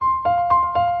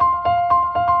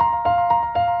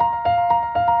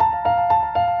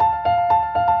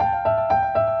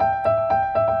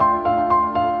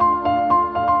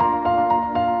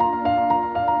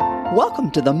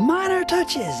Welcome to the Minor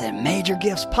Touches and Major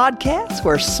Gifts podcast,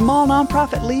 where small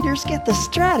nonprofit leaders get the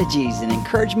strategies and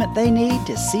encouragement they need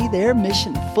to see their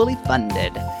mission fully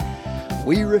funded.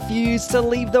 We refuse to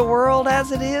leave the world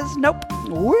as it is. Nope,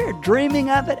 we're dreaming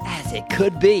of it as it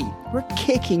could be. We're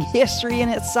kicking history in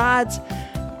its sides.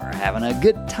 We're having a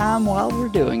good time while we're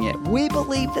doing it. We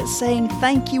believe that saying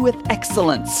thank you with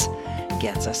excellence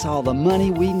gets us all the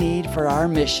money we need for our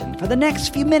mission. For the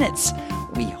next few minutes,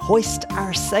 we hoist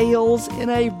our sails in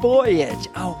a voyage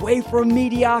away from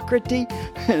mediocrity,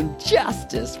 and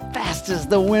just as fast as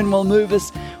the wind will move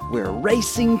us, we're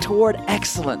racing toward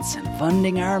excellence and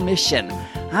funding our mission.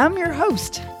 I'm your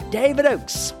host, David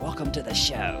Oakes. Welcome to the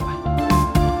show.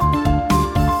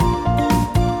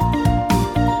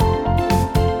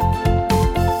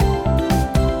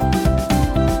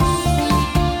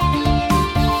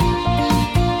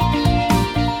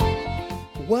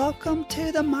 Welcome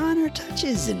to the Minor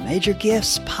Touches and Major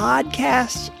Gifts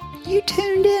podcast. You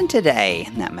tuned in today,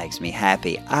 and that makes me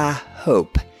happy. I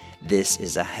hope this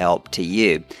is a help to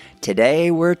you.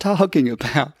 Today we're talking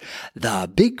about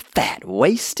the big fat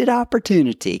wasted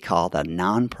opportunity called a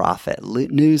nonprofit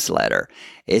newsletter.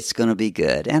 It's going to be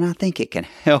good, and I think it can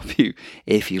help you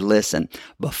if you listen.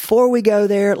 Before we go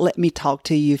there, let me talk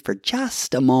to you for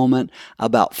just a moment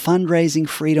about Fundraising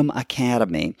Freedom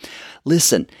Academy.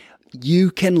 Listen,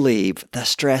 you can leave the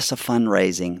stress of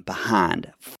fundraising behind.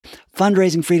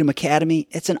 Fundraising Freedom Academy,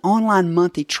 it's an online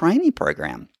monthly training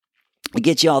program. It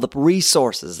gets you all the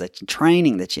resources,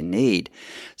 training that you need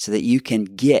so that you can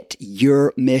get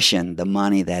your mission the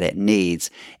money that it needs.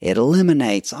 It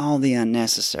eliminates all the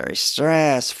unnecessary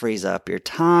stress, frees up your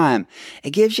time.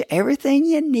 It gives you everything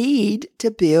you need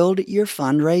to build your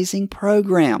fundraising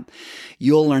program.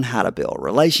 You'll learn how to build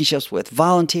relationships with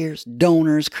volunteers,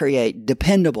 donors, create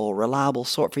dependable, reliable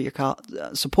support for your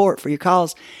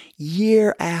cause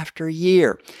year after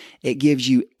year. It gives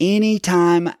you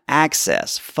anytime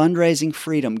access. Fundraising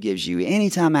Freedom gives you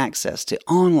anytime access to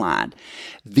online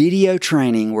video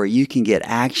training where you can get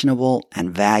actionable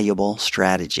and valuable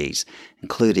strategies,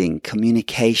 including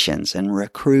communications and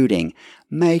recruiting,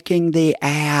 making the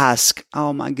ask.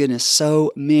 Oh my goodness,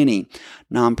 so many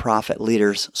nonprofit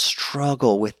leaders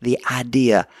struggle with the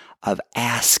idea of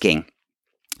asking.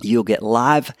 You'll get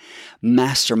live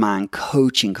mastermind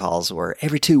coaching calls where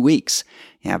every 2 weeks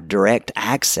you have direct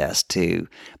access to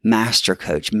Master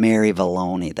Coach Mary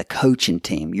Valloni, the coaching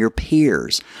team, your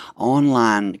peers,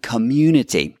 online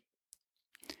community.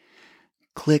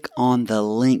 Click on the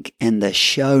link in the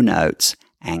show notes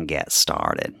and get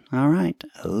started. All right.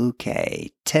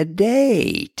 Okay.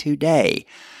 Today,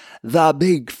 the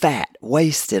big fat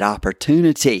wasted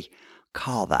opportunity.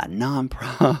 Call that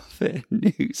nonprofit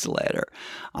newsletter.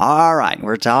 All right,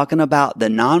 we're talking about the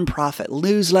nonprofit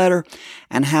newsletter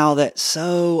and how that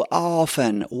so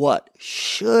often what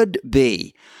should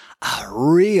be a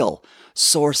real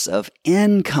source of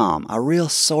income, a real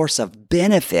source of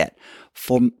benefit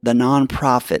for the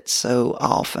nonprofit, so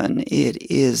often it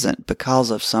isn't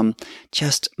because of some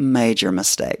just major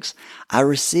mistakes. I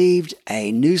received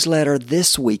a newsletter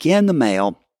this week in the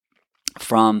mail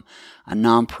from a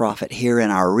nonprofit here in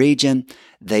our region.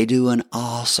 They do an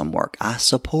awesome work. I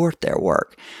support their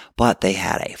work, but they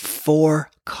had a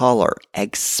 4-color,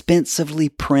 expensively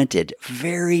printed,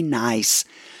 very nice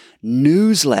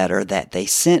newsletter that they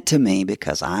sent to me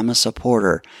because I'm a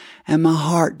supporter, and my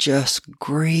heart just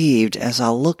grieved as I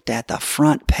looked at the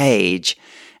front page.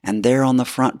 And there on the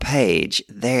front page,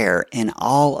 there in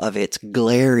all of its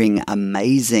glaring,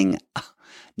 amazing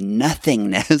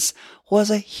nothingness, was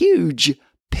a huge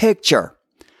picture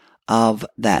of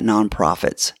that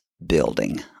nonprofit's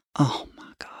building. Oh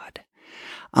my God.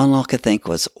 All I could think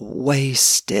was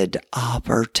wasted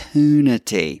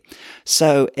opportunity.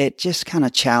 So it just kind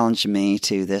of challenged me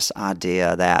to this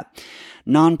idea that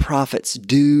nonprofits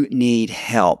do need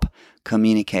help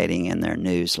communicating in their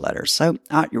newsletters. So,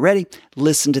 all right, you ready?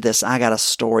 Listen to this. I got a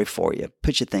story for you.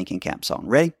 Put your thinking caps on.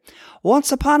 Ready?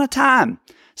 Once upon a time,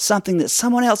 something that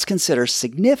someone else considers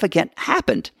significant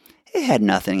happened. It had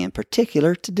nothing in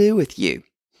particular to do with you.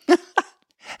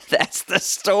 That's the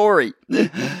story.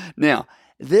 Now,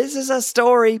 this is a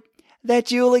story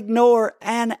that you'll ignore,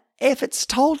 and if it's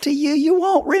told to you, you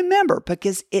won't remember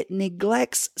because it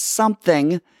neglects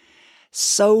something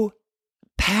so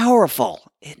powerful.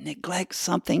 It neglects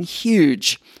something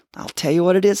huge. I'll tell you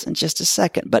what it is in just a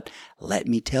second, but let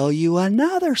me tell you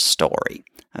another story.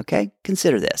 Okay?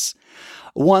 Consider this.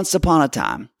 Once upon a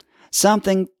time,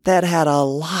 something that had a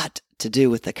lot to do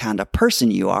with the kind of person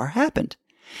you are happened.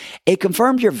 It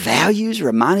confirmed your values,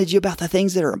 reminded you about the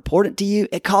things that are important to you.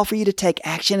 It called for you to take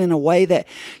action in a way that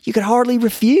you could hardly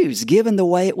refuse, given the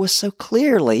way it was so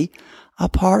clearly a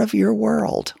part of your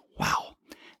world. Wow.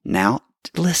 Now,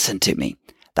 listen to me.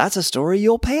 That's a story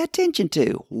you'll pay attention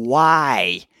to.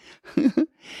 Why?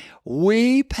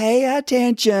 We pay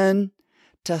attention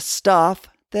to stuff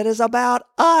that is about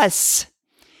us.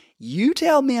 You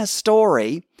tell me a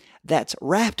story that's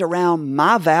wrapped around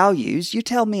my values. You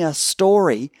tell me a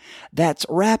story that's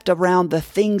wrapped around the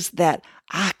things that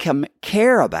I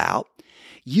care about.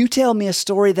 You tell me a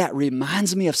story that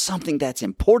reminds me of something that's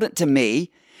important to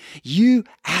me. You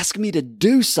ask me to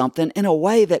do something in a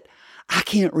way that I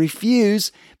can't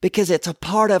refuse because it's a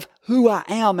part of who I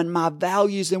am and my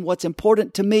values and what's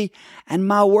important to me and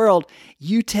my world.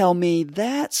 You tell me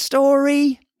that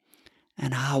story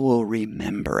and I will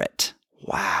remember it.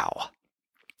 Wow.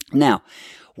 Now,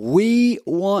 we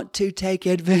want to take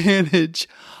advantage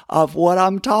of what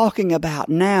I'm talking about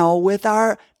now with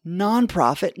our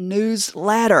nonprofit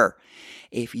newsletter.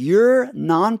 If your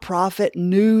nonprofit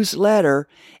newsletter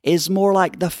is more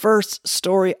like the first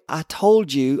story I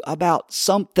told you about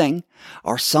something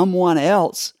or someone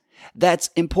else that's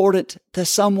important to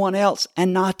someone else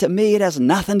and not to me, it has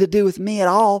nothing to do with me at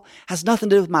all, has nothing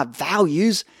to do with my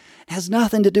values, has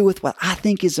nothing to do with what I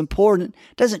think is important,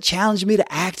 doesn't challenge me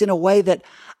to act in a way that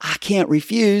I can't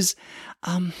refuse,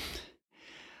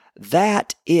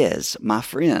 that is, my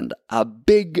friend, a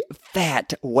big,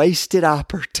 fat, wasted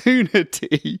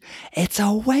opportunity. It's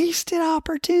a wasted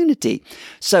opportunity.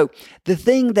 So the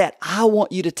thing that I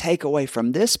want you to take away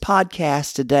from this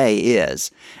podcast today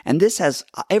is, and this has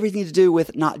everything to do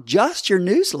with not just your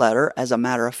newsletter, as a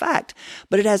matter of fact,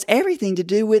 but it has everything to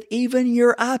do with even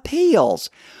your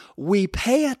appeals. We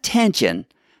pay attention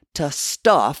to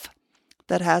stuff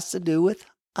that has to do with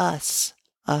us.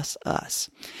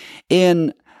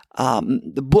 In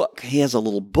the book, he has a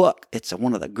little book. It's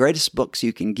one of the greatest books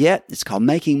you can get. It's called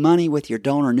Making Money with Your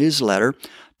Donor Newsletter.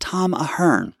 Tom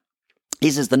Ahern. He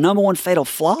says the number one fatal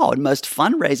flaw in most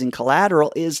fundraising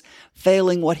collateral is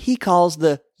failing what he calls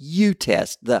the U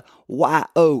test, the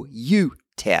YOU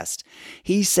test.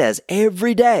 He says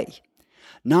every day,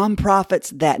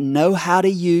 nonprofits that know how to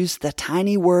use the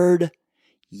tiny word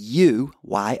you,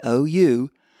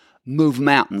 YOU, move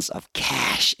mountains of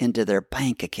cash into their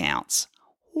bank accounts.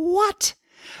 What?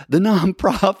 The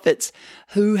nonprofits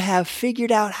who have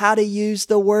figured out how to use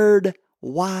the word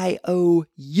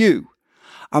YOU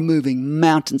are moving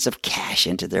mountains of cash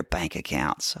into their bank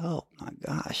accounts. Oh my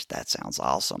gosh, that sounds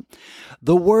awesome.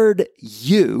 The word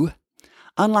you,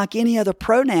 unlike any other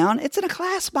pronoun, it's in a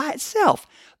class by itself.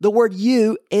 The word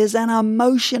you is an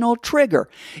emotional trigger.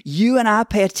 You and I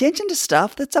pay attention to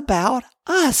stuff that's about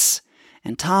us.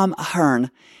 And Tom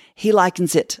Ahern, he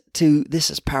likens it to,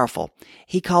 this is powerful,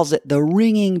 he calls it the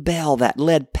ringing bell that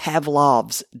led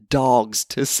Pavlov's dogs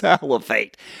to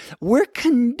salivate. We're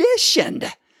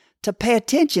conditioned to pay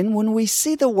attention when we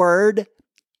see the word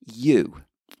you.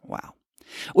 Wow.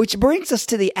 Which brings us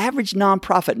to the average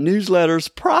nonprofit newsletter's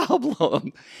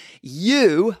problem.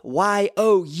 You,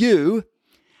 YOU,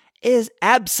 is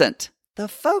absent. The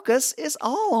focus is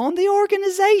all on the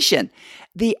organization.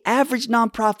 The average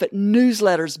nonprofit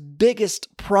newsletter's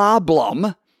biggest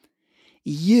problem,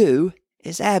 you,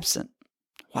 is absent.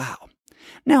 Wow.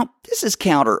 Now, this is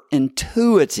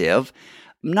counterintuitive.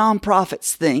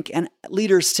 Nonprofits think, and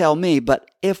leaders tell me, but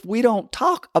if we don't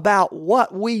talk about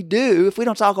what we do, if we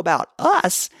don't talk about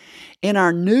us in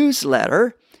our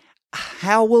newsletter,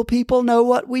 how will people know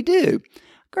what we do?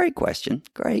 Great question.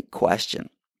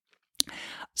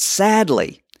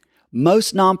 Sadly,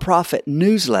 most nonprofit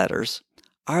newsletters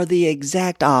are the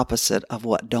exact opposite of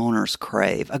what donors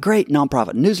crave. A great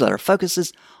nonprofit newsletter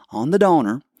focuses on the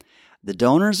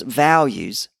donor's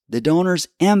values, the donor's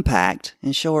impact,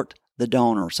 in short, the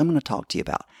donor. So I'm going to talk to you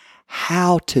about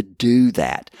how to do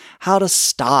that, how to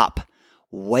stop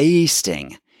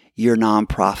wasting your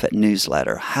nonprofit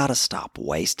newsletter, how to stop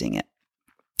wasting it.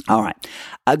 All right.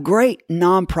 A great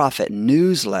nonprofit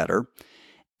newsletter,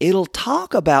 it'll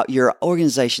talk about your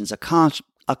organization's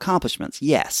accomplishments,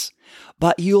 yes,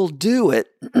 but you'll do it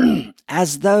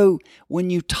as though when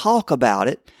you talk about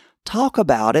it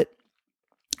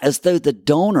as though the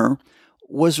donor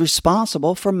was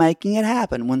responsible for making it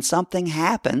happen. When something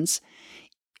happens,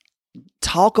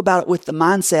 talk about it with the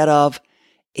mindset of,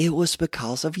 it was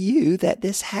because of you that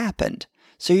this happened.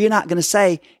 So you're not going to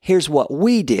say, here's what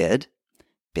we did.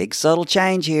 Big subtle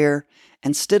change here.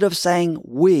 Instead of saying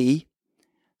we,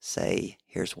 say,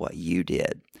 here's what you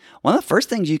did. One of the first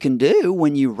things you can do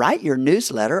when you write your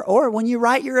newsletter or when you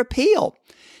write your appeal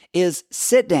is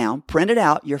sit down, print it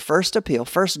out, your first appeal,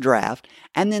 first draft,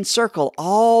 and then circle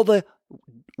all the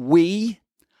we,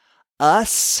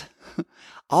 us,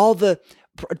 all the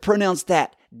pronouns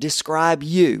that describe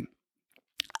you.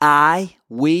 I,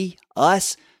 we,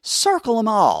 us, circle them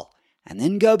all. And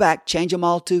then go back, change them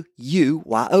all to you,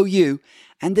 Y-O-U,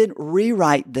 and then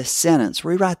rewrite the sentence,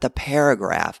 rewrite the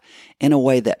paragraph in a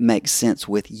way that makes sense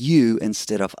with you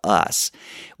instead of us.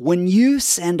 When you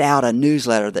send out a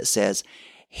newsletter that says,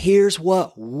 here's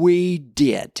what we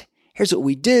did, here's what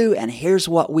we do, and here's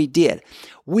what we did.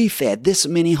 We fed this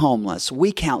many homeless.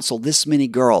 We counseled this many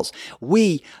girls.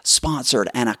 We sponsored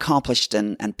and accomplished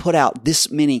and put out this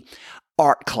many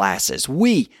art classes.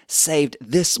 We saved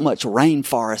this much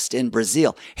rainforest in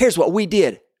Brazil. Here's what we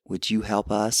did. Would you help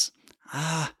us?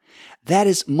 That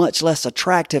is much less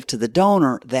attractive to the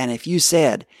donor than if you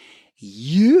said,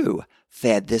 you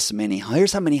fed this many.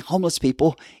 Here's how many homeless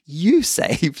people you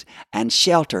saved and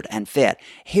sheltered and fed.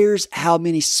 Here's how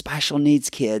many special needs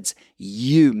kids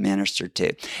you ministered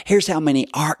to. Here's how many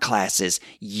art classes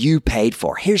you paid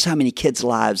for. Here's how many kids'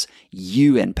 lives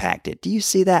you impacted. Do you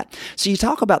see that? So you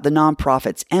talk about the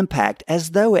nonprofit's impact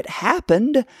as though it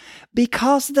happened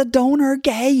because the donor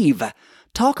gave.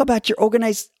 Talk about your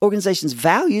organization's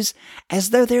values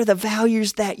as though they're the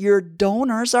values that your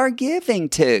donors are giving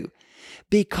to.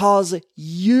 Because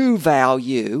you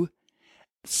value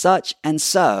such and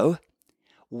so,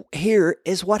 here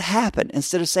is what happened.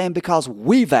 Instead of saying because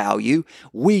we value,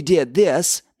 we did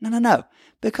this. No.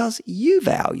 Because you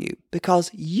value, because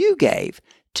you gave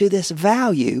to this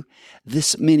value,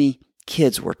 this many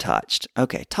kids were touched.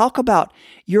 Okay, talk about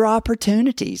your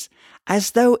opportunities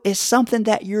as though it's something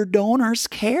that your donors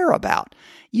care about.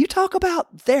 You talk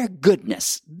about their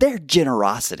goodness, their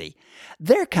generosity,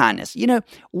 their kindness. You know,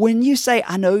 when you say,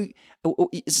 I know,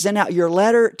 send out your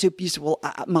letter to, you say, well,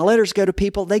 my letters go to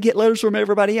people, they get letters from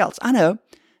everybody else. I know.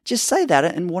 Just say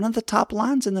that in one of the top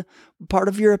lines in the part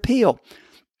of your appeal.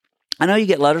 I know you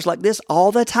get letters like this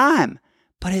all the time,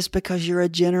 but it's because you're a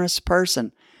generous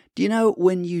person. Do you know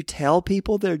when you tell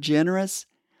people they're generous,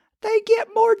 they get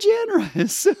more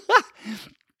generous?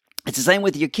 It's the same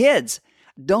with your kids.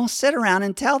 Don't sit around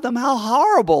and tell them how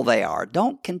horrible they are.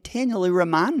 Don't continually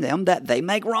remind them that they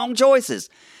make wrong choices.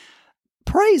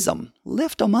 Praise them.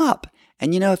 Lift them up.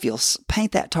 And you know, if you'll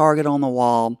paint that target on the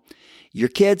wall, your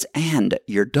kids and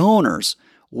your donors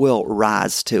will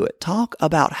rise to it. Talk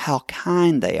about how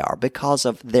kind they are because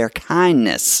of their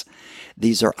kindness.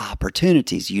 These are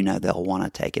opportunities you know they'll want to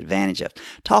take advantage of.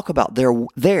 Talk about their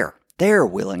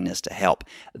willingness to help,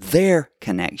 their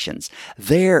connections,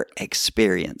 their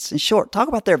experience. In short, talk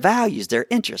about their values, their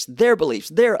interests, their beliefs,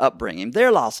 their upbringing,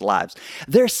 their lost lives,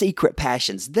 their secret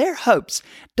passions, their hopes.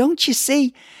 Don't you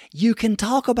see? You can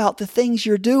talk about the things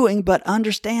you're doing, but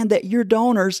understand that your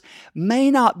donors may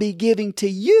not be giving to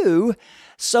you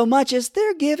so much as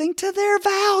they're giving to their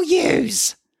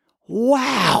values.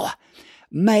 Wow!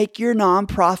 Make your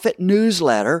nonprofit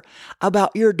newsletter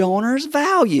about your donors'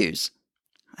 values.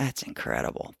 That's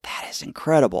incredible. That is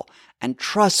incredible. And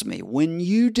trust me, when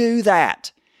you do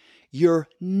that, your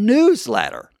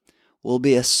newsletter will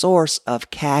be a source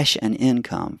of cash and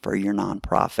income for your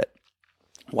nonprofit.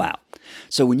 Wow.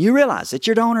 So when you realize that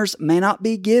your donors may not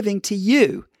be giving to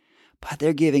you, but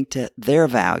they're giving to their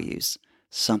values,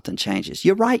 something changes.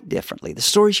 You write differently. The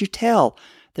stories you tell,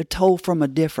 they're told from a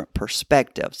different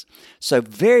perspectives. So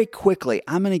very quickly,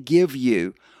 I'm going to give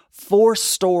you 4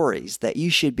 stories that you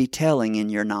should be telling in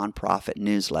your nonprofit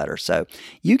newsletter. So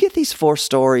you get these 4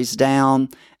 stories down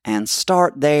and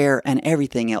start there, and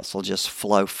everything else will just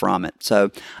flow from it. So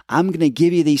I'm going to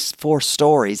give you these 4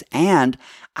 stories, and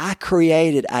I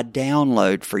created a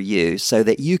download for you so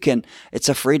that you can, it's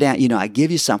a free down, I give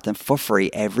you something for free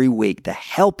every week to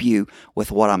help you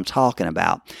with what I'm talking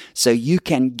about. So you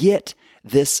can get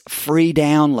this free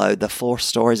download, the 4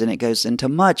 stories, and it goes into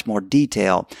much more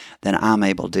detail than I'm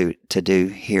able to do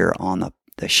here on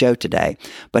the show today.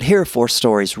 But here are 4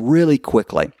 stories really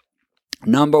quickly.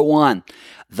 Number 1,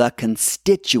 the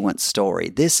constituent story.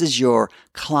 This is your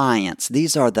clients.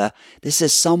 This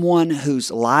is someone whose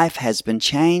life has been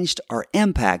changed or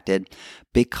impacted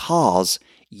because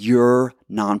your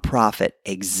nonprofit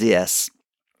exists.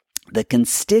 The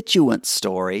constituent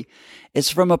story is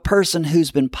from a person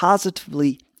who's been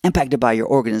positively impacted by your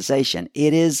organization.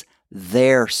 It is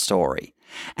their story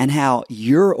and how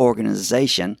your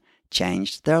organization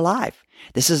changed their life.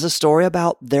 This is a story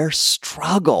about their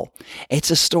struggle.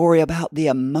 It's a story about the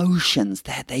emotions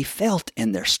that they felt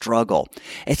in their struggle.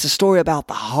 It's a story about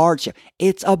the hardship.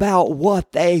 It's about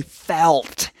what they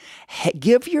felt.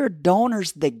 Give your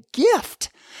donors the gift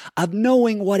of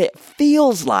knowing what it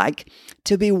feels like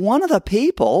to be one of the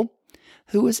people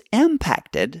who was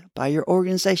impacted by your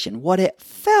organization, what it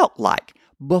felt like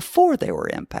before they were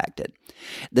impacted.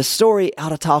 The story ought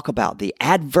to talk about the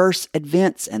adverse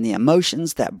events and the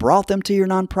emotions that brought them to your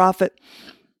nonprofit.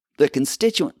 The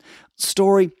constituent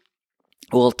story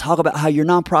will talk about how your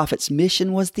nonprofit's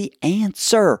mission was the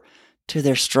answer to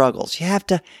their struggles. You have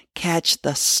to catch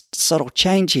the subtle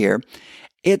change here.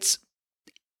 It's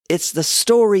the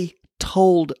story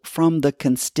told from the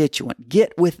constituent.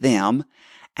 Get with them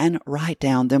and write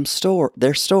down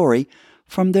their story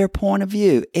from their point of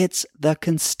view. It's the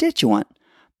constituent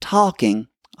talking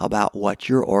about what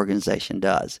your organization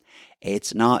does.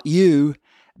 It's not you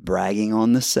bragging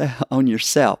on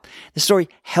yourself. The story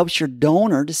helps your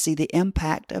donor to see the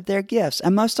impact of their gifts.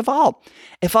 And most of all,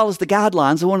 it follows the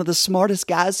guidelines of one of the smartest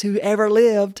guys who ever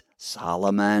lived,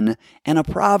 Solomon. In a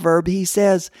proverb, he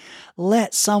says,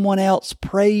 "Let someone else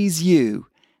praise you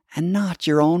and not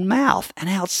your own mouth, an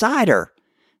outsider,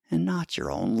 and not your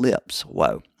own lips."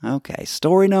 Whoa. Okay,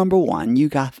 story number one, you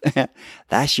got that.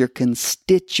 That's your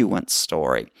constituent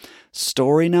story.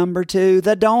 Story number two,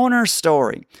 the donor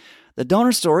story. The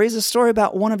donor story is a story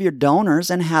about one of your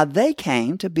donors and how they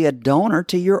came to be a donor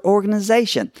to your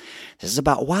organization. This is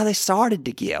about why they started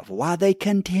to give, why they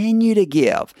continue to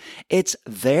give. It's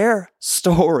their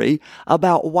story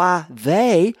about why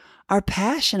they are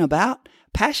passionate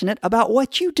about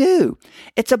what you do.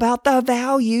 It's about the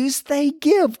values they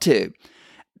give to.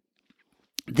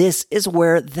 This is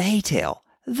where they tell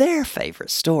their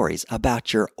favorite stories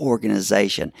about your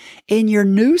organization. In your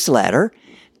newsletter,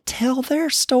 tell their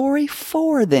story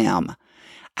for them.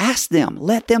 Ask them,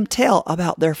 let them tell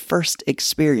about their first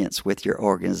experience with your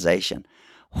organization.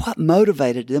 What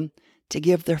motivated them to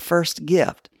give their first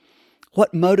gift?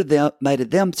 What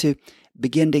motivated them to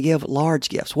begin to give large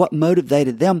gifts? What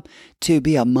motivated them to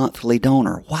be a monthly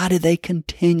donor? Why do they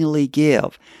continually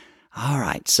give? All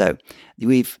right, so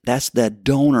that's the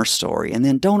donor story. And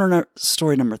then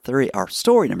story number three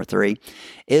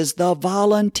is the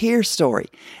volunteer story.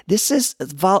 This is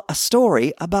a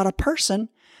story about a person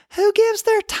who gives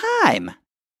their time.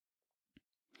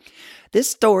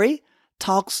 This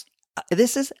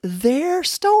is their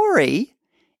story.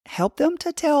 Help them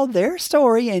to tell their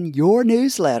story in your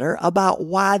newsletter about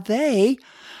why they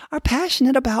are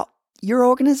passionate about your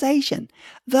organization,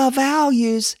 the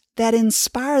values that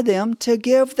inspire them to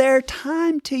give their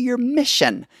time to your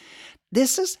mission.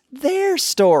 This is their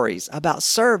stories about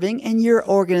serving in your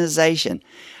organization.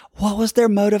 What was their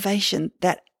motivation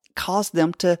that caused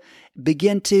them to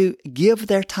begin to give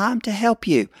their time to help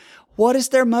you? What is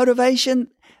their motivation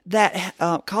that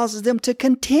causes them to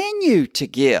continue to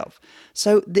give?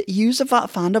 So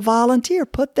find a volunteer,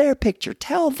 put their picture,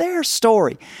 tell their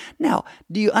story. Now,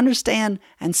 do you understand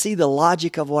and see the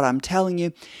logic of what I'm telling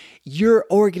you? Your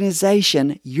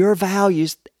organization, your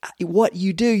values, what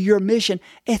you do, your mission,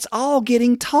 it's all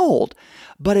getting told,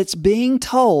 but it's being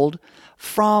told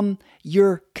from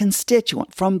your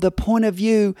constituent, from the point of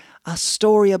view, a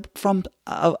story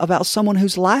about someone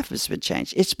whose life has been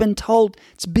changed. It's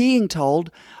being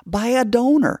told by a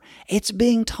donor. It's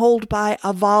being told by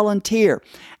a volunteer.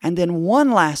 And then one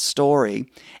last story.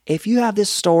 If you have this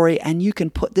story and you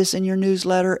can put this in your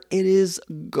newsletter, it is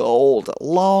gold,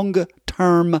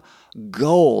 long-term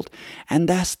gold. And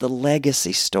that's the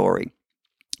legacy story.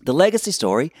 The legacy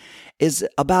story is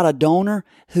about a donor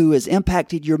who has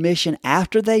impacted your mission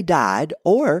after they died,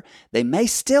 or they may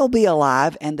still be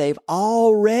alive and they've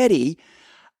already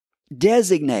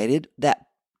designated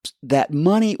that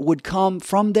money would come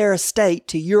from their estate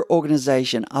to your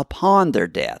organization upon their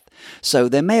death. So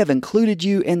they may have included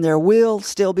you in their will,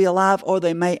 still be alive, or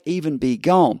they may even be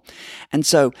gone. And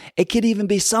so it could even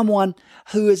be someone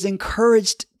who has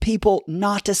encouraged people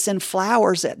not to send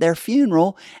flowers at their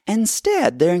funeral.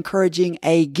 Instead, they're encouraging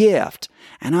a gift.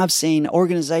 And I've seen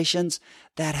organizations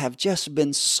that have just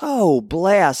been so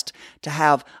blessed to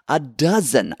have a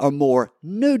dozen or more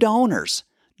new donors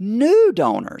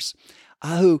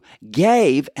who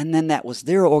gave, and then that was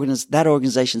that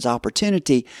organization's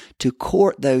opportunity to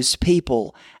court those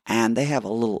people, and they have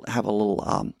a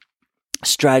little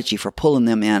strategy for pulling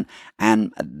them in,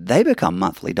 and they become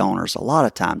monthly donors a lot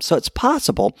of times. So it's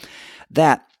possible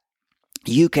that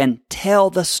you can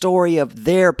tell the story of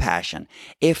their passion.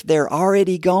 If they're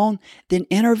already gone, then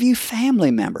interview family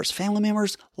members. Family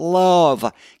members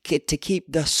love to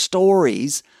keep the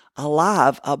stories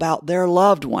alive about their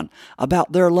loved one,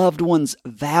 about their loved one's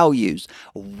values,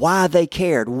 why they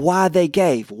cared, why they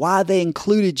gave, why they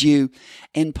included you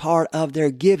in part of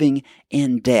their giving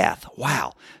in death.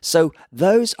 Wow. So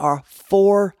those are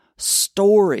 4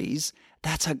 stories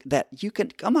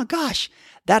Oh my gosh,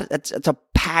 it's a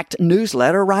packed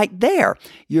newsletter right there.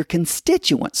 Your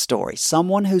constituent story,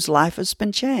 someone whose life has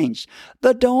been changed.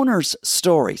 The donor's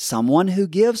story, someone who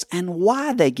gives and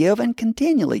why they give and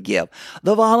continually give.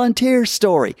 The volunteer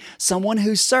story, someone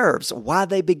who serves, why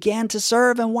they began to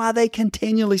serve and why they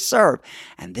continually serve.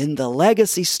 And then the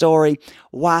legacy story,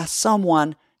 why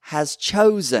someone has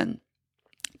chosen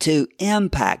to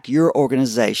impact your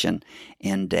organization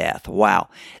in death. Wow.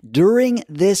 During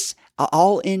this,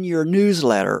 all in your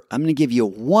newsletter, I'm going to give you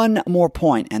one more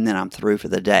point and then I'm through for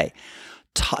the day.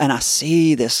 And I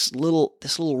see this little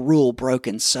rule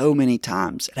broken so many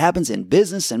times. It happens in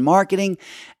business and marketing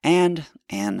and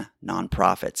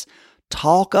nonprofits.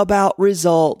 Talk about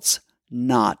results,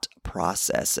 not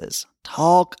processes.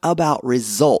 Talk about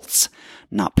results,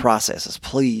 not processes.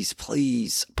 Please,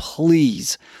 please,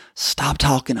 please stop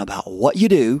talking about what you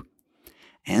do.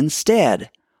 Instead,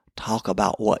 talk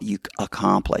about what you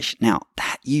accomplish. Now,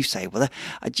 that you say, well,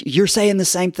 you're saying the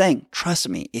same thing. Trust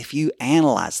me, if you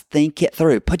analyze, think it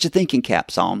through, put your thinking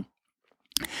caps on,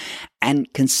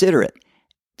 and consider it.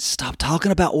 Stop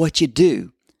talking about what you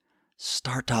do.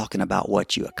 Start talking about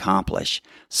what you accomplish.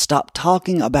 Stop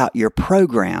talking about your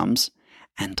programs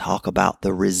and talk about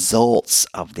the results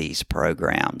of these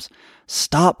programs.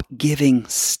 Stop giving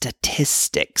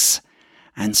statistics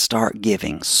and start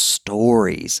giving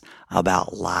stories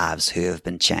about lives who have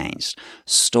been changed.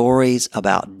 Stories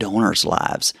about donors'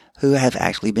 lives who have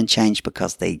actually been changed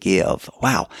because they give.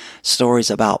 Wow.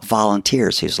 Stories about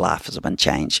volunteers whose life has been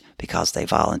changed because they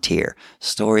volunteer.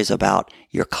 Stories about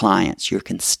your clients, your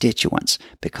constituents,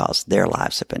 because their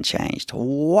lives have been changed.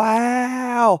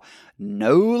 Wow.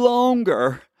 No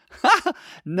longer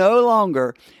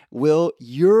will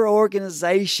your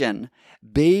organization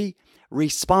be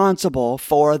responsible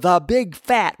for the big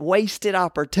fat wasted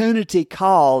opportunity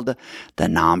called the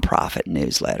nonprofit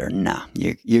newsletter. No,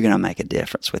 you're going to make a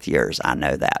difference with yours. I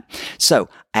know that. So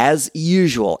as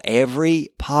usual, every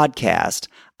podcast,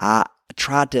 I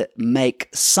try to make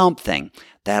something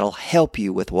that'll help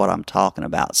you with what I'm talking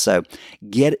about. So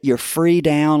get your free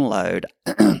download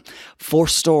for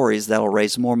stories that'll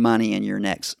raise more money in your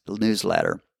next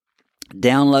newsletter.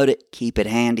 Download it, keep it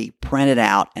handy, print it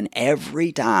out, and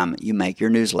every time you make your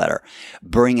newsletter,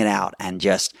 bring it out and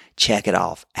just check it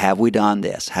off. Have we done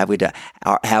this?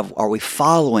 Are we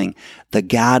following the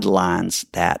guidelines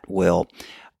that will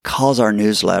cause our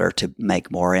newsletter to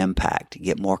make more impact,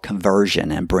 get more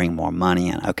conversion, and bring more money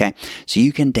in? Okay, so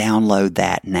you can download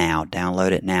that now.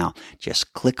 Download it now.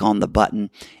 Just click on the button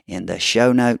in the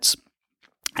show notes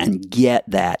and get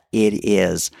that. It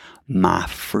is my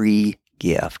free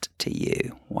gift to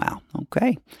you. Wow.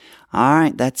 Okay. All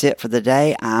right. That's it for the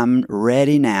day. I'm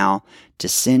ready now to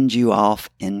send you off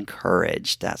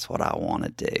encouraged. That's what I want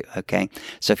to do. Okay.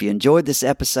 So if you enjoyed this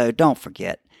episode, don't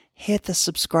forget, hit the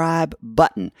subscribe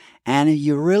button. And if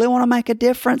you really want to make a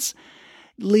difference,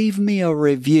 leave me a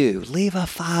review. Leave a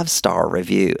 5-star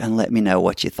review and let me know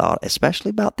what you thought, especially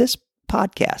about this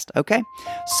podcast. Okay.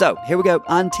 So here we go.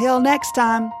 Until next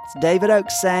time, it's David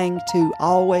Oakes saying to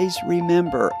always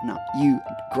remember, you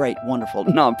great, wonderful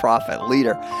nonprofit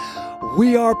leader.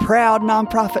 We are proud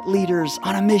nonprofit leaders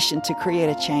on a mission to create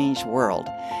a changed world.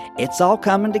 It's all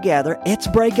coming together. It's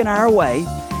breaking our way.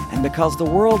 And because the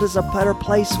world is a better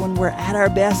place when we're at our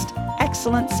best,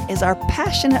 excellence is our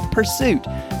passionate pursuit.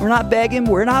 We're not begging.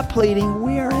 We're not pleading.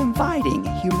 We are inviting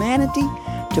humanity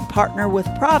to partner with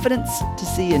providence to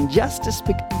see injustice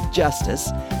justice,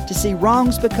 to see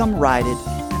wrongs become righted,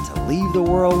 and to leave the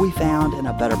world we found in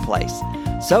a better place.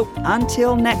 So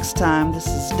until next time, this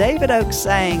is David Oakes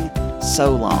saying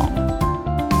so long.